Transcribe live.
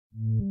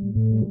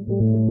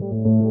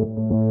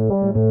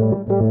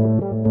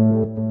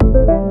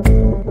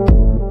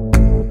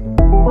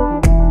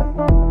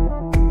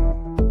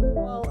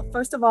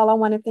of all, I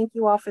want to thank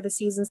you all for the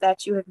seasons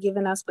that you have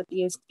given us with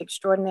the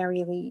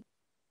extraordinarily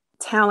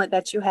talent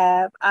that you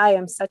have. I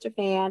am such a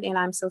fan, and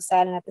I'm so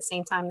saddened at the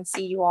same time to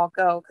see you all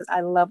go because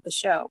I love the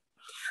show.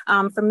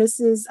 For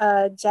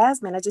Mrs.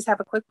 Jasmine, I just have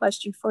a quick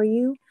question for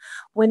you.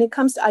 When it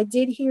comes to, I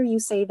did hear you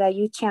say that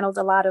you channeled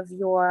a lot of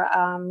your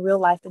real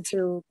life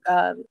into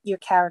your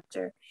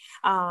character.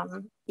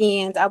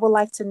 And I would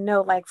like to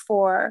know, like,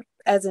 for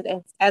as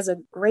a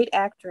great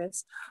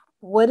actress,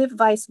 what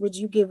advice would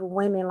you give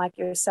women like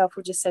yourself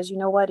who just says, you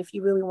know what, if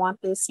you really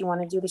want this, you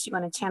want to do this, you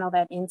want to channel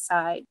that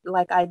inside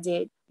like I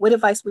did, what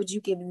advice would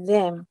you give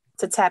them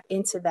to tap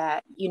into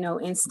that,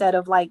 instead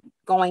of like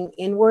going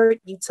inward,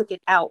 you took it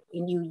out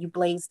and you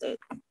blazed it?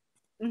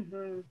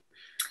 Mm-hmm.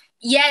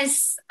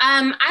 Yes,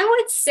 I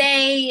would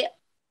say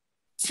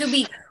to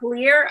be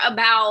clear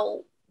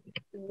about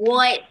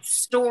what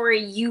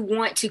story you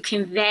want to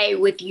convey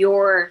with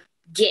your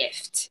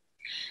gift,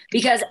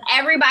 because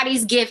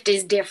everybody's gift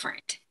is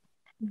different.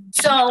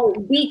 So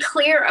be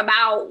clear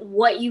about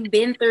what you've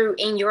been through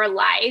in your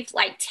life.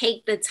 Like,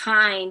 take the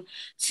time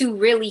to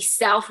really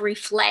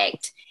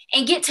self-reflect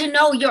and get to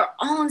know your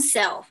own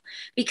self.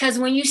 Because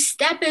when you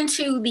step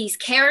into these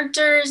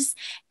characters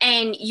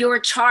and you're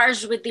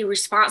charged with the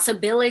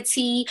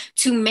responsibility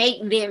to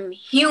make them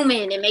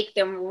human and make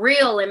them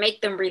real and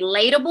make them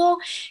relatable,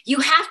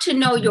 you have to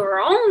know your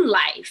own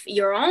life,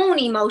 your own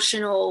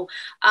emotional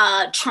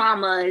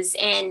traumas,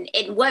 and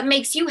what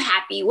makes you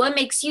happy, what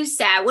makes you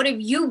sad, what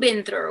have you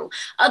been through.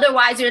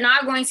 Otherwise, you're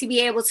not going to be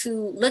able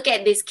to look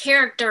at this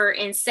character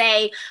and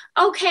say,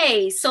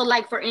 okay, so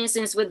like for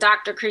instance, with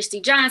Dr.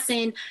 Christy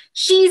Johnson,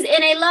 she's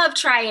in a love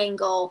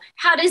triangle.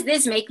 How does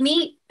this make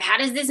me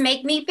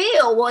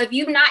feel? Well, if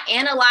you've not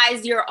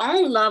analyzed your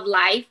own love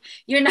life,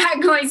 you're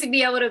not going to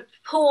be able to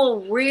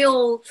pull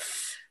real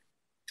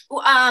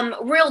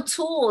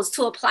tools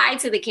to apply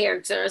to the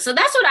character. So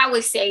that's what I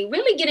would say.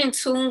 Really get in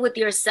tune with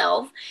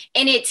yourself,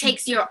 and it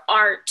takes your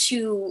art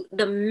to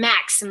the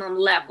maximum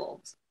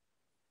level.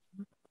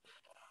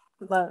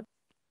 Love.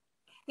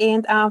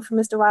 And for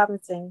Mr.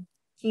 Robinson,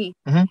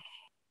 Mm-hmm.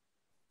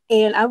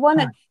 And I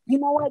want to, you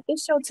know what?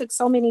 This show took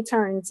so many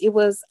turns.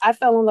 I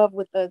fell in love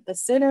with the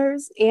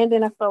sinners, and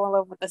then I fell in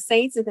love with the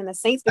saints, and then the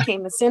saints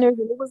became the sinners.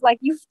 And it was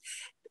like,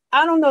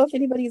 I don't know if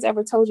anybody's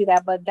ever told you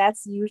that, but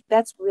that's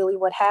really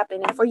what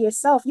happened. And for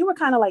yourself, you were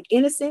kind of like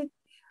innocent,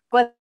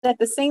 but at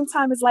the same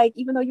time, it's like,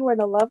 even though you were in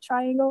a love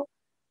triangle,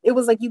 it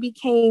was like you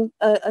became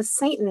a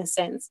saint in a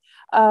sense.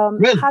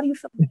 Really? How do you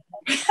feel?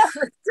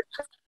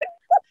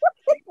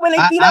 When they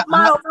beat up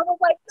Miles, I was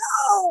like,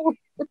 no.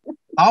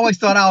 I always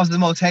thought I was the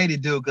most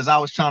hated dude because I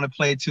was trying to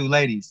play two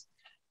ladies.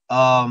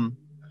 Yeah,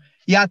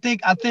 I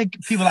think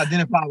people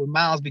identify with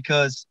Miles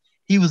because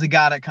he was the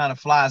guy that kind of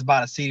flies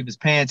by the seat of his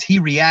pants. He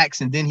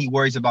reacts and then he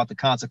worries about the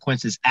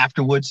consequences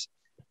afterwards.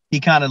 He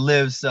kind of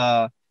lives,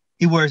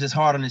 he wears his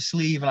heart on his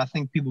sleeve, and I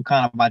think people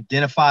kind of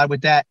identified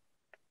with that.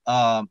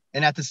 And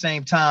at the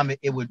same time,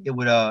 it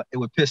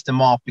would piss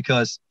them off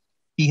because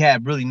he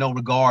had really no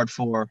regard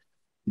for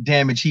the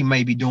damage he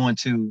may be doing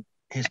to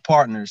his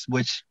partners,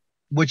 which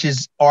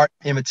is art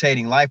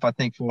imitating life, I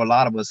think, for a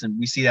lot of us. And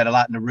we see that a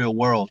lot in the real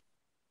world.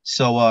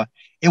 So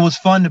it was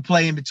fun to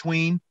play in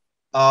between.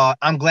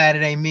 I'm glad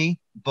it ain't me,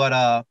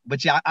 but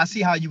yeah, I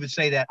see how you would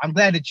say that. I'm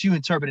glad that you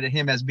interpreted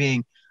him as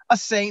being a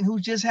saint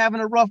who's just having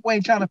a rough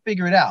way trying to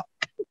figure it out.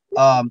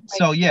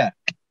 So yeah,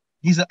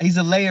 he's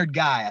a layered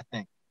guy, I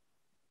think.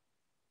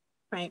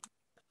 Right.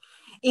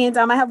 And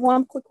I have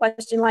one quick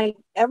question. Like,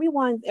 every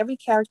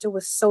character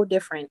was so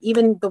different.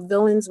 Even the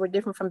villains were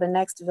different from the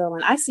next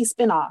villain. I see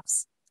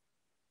spinoffs.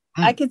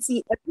 I could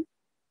see.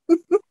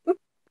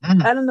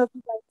 I don't know if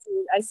you guys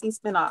see. I see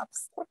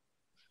spinoffs.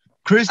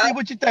 Christy,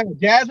 what you think?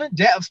 Jasmine?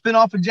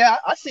 Spinoff of Jasmine?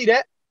 I see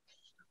that.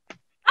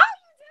 Oh,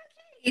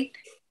 okay.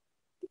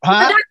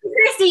 Huh? Dr.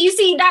 Christy, you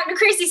see Dr.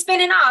 Christy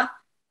spinning off.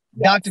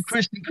 Dr.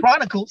 Christy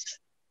Chronicles.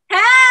 Hey!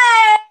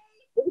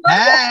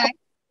 Hey!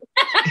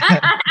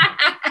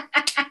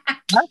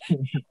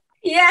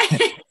 Yeah.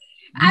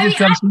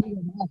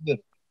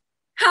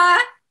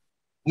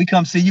 We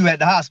come see you at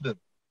the hospital.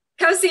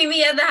 Come see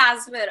me at the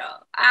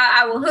hospital.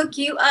 I will hook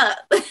you up.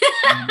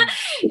 I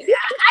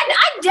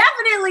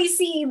definitely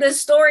see the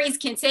stories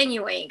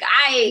continuing.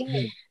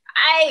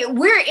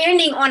 We're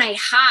ending on a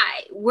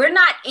high. We're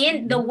not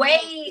in the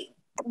way.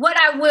 What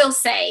I will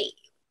say,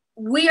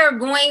 we are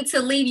going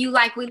to leave you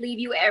like we leave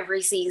you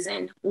every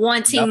season,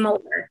 wanting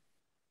more.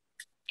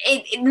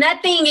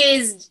 Nothing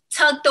is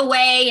tucked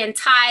away and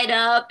tied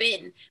up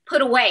and put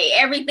away.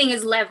 Everything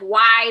is left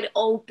wide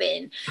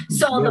open.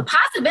 So the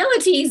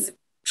possibilities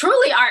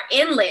truly are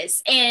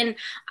endless. And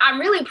I'm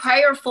really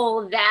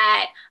prayerful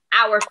that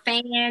our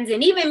fans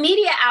and even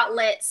media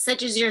outlets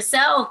such as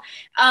yourself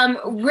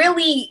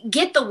really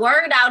get the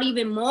word out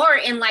even more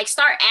and like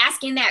start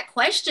asking that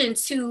question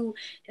so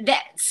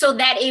that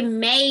it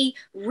may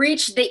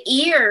reach the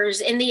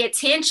ears and the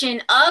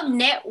attention of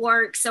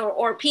networks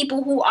or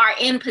people who are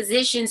in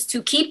positions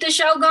to keep the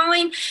show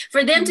going,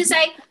 for them to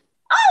say,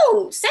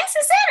 oh, Saints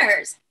and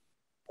Sinners,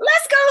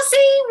 let's go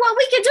see what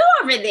we can do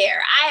over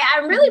there.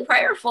 I'm really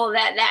prayerful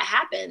that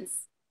happens.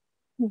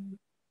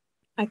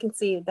 I can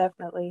see it,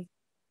 definitely.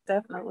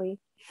 Definitely.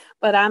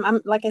 But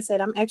I'm like I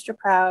said, I'm extra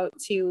proud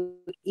to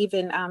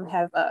even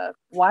have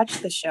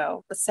watched the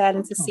show, but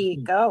saddened to see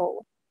it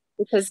go,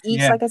 because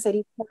each, Yeah. like I said,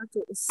 each character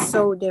is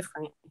so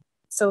different,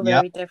 so Yep.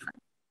 very different.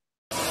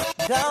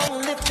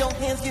 Don't lift your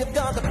hands, give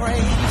God the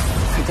praise.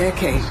 For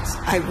decades,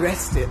 I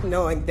rested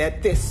knowing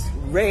that this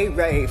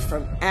Ray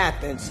from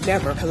Athens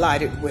never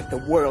collided with the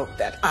world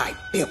that I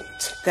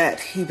built. That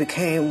he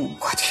became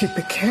what he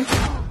became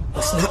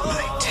was not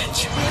my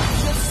intention.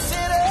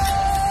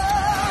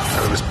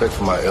 Out of respect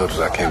for my elders,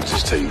 I can't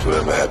just tell you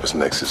whatever happens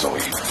next is on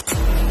you.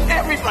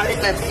 Everybody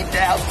let me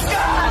down.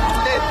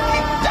 God let me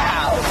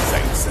down.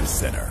 Saints and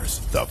Sinners.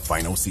 The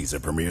final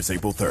season premieres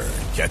April 3rd.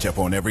 Catch up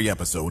on every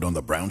episode on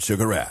the Brown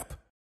Sugar app.